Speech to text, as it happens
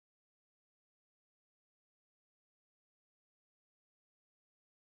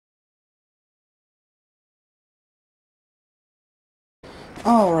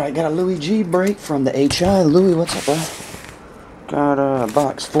Alright, got a Louie G break from the HI. Louie, what's up, bro? Got a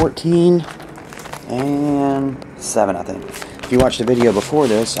box 14 and 7, I think. If you watched the video before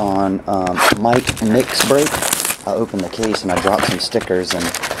this on Mike Mix break, I opened the case and I dropped some stickers, and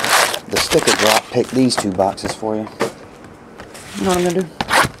the sticker drop picked these two boxes for you. You know what I'm going to do?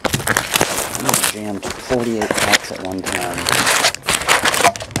 I'm going to jam 48 packs at one time.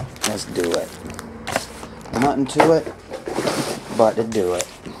 Let's do it. Nothing to it, but to do it.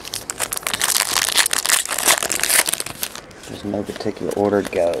 There's no particular order.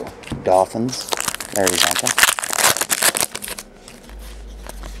 Go. Dolphins. Larry Zonka.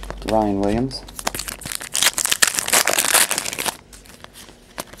 Ryan Williams.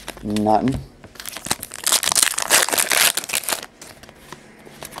 Nothing.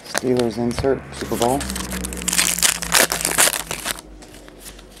 Steelers insert. Super Bowl.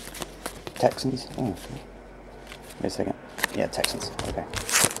 Texans. Oh. Wait a second. Yeah, Texans. Okay.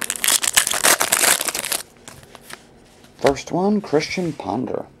 First one, Christian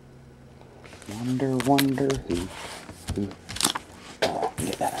Ponder. Wonder who. Oh,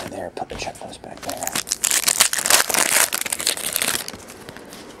 get that out of there. Put the checklist back there.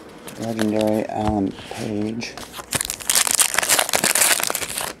 Legendary Alan Page.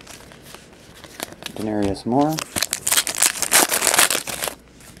 Denarius Moore.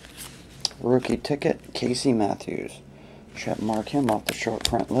 Rookie ticket, Casey Matthews. Should mark him off the short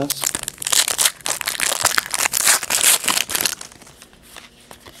print list.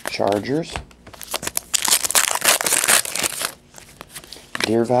 Chargers.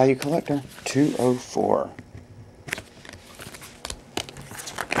 Deer Value Collector, 204.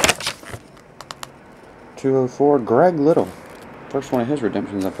 Greg Little. First one of his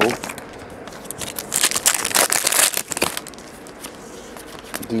redemptions I pulled.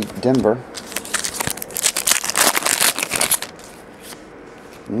 Denver.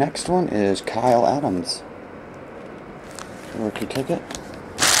 Next one is Kyle Adams. Rookie ticket.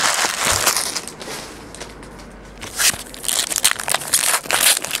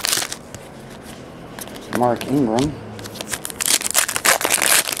 Mark Ingram.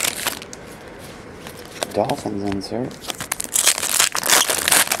 Dolphins insert.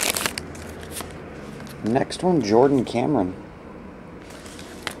 Next one, Jordan Cameron.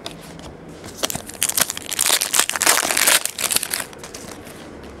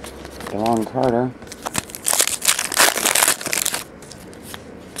 DeLon Carter.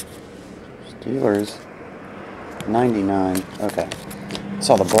 Steelers. 99. Okay.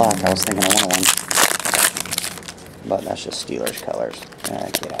 Saw the black. I was thinking of 101. But that's just Steelers colors.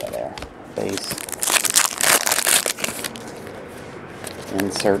 Get out of there. Base.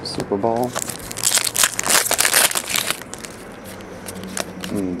 Insert Super Bowl.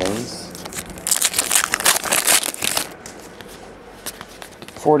 Base.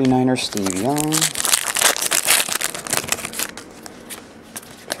 49ers Steve Young.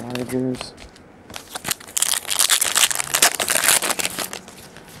 Chargers.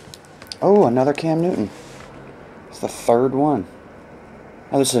 Oh, another Cam Newton. It's the third one.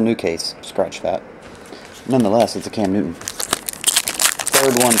 Oh, this is a new case. Scratch that. Nonetheless, it's a Cam Newton.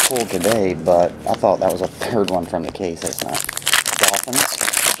 Third one pulled today, but I thought that was a third one from the case. It's not. Dolphins.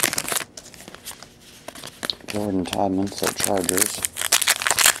 Jordan Todman, so Chargers.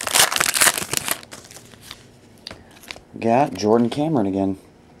 Got Jordan Cameron again.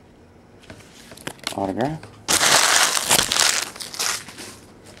 Autograph.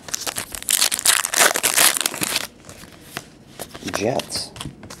 Jets.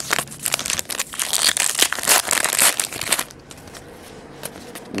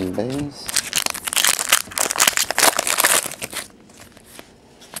 Base.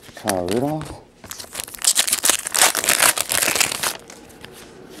 Kyle Rudolph.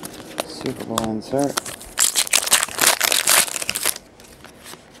 Super Bowl insert.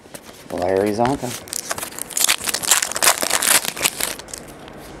 Larry Zonka.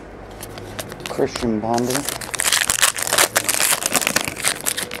 Christian Ponder.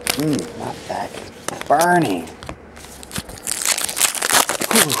 Not that burning.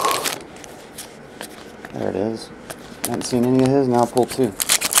 Whew. There it is. Haven't seen any of his, now pull 2.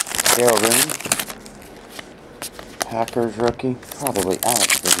 Dale Green. Packers rookie. Probably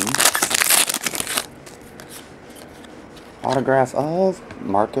Alex Green. Autograph of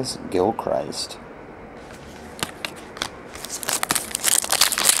Marcus Gilchrist.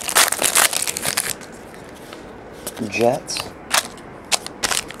 Jets.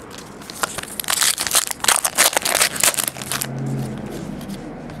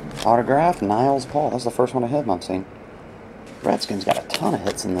 Autograph, Niles Paul. That's the first one of him I've seen. Redskins got a ton of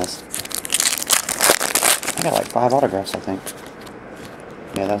hits in this. I got like 5 autographs, I think.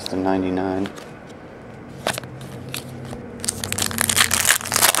 Yeah, that's the 99.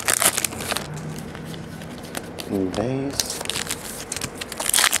 And base.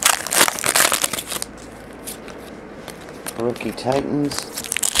 Rookie Titans.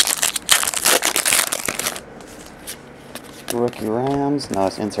 Rookie Rams. No,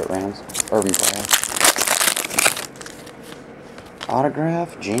 it's insert Rams. Urban Player.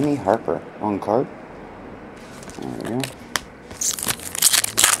 Autograph. Jamie Harper on card. There we go.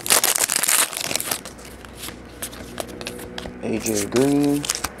 AJ Green.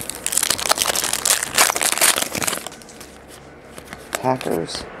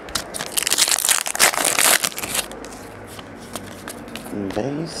 Packers. And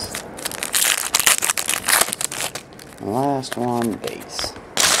base. And last one, base.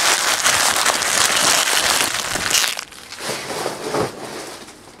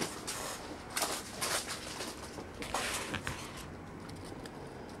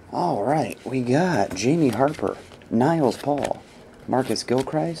 Alright, we got Jamie Harper, Niles Paul, Marcus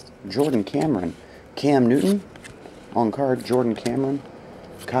Gilchrist, Jordan Cameron, Cam Newton, on card Jordan Cameron,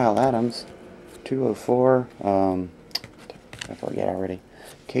 Kyle Adams, 204, I forget already,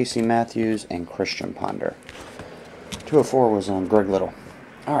 Casey Matthews, and Christian Ponder. 204 was Greg Little.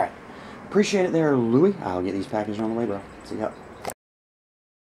 Alright, appreciate it there, Louie. I'll get these packages on the way, bro. See ya.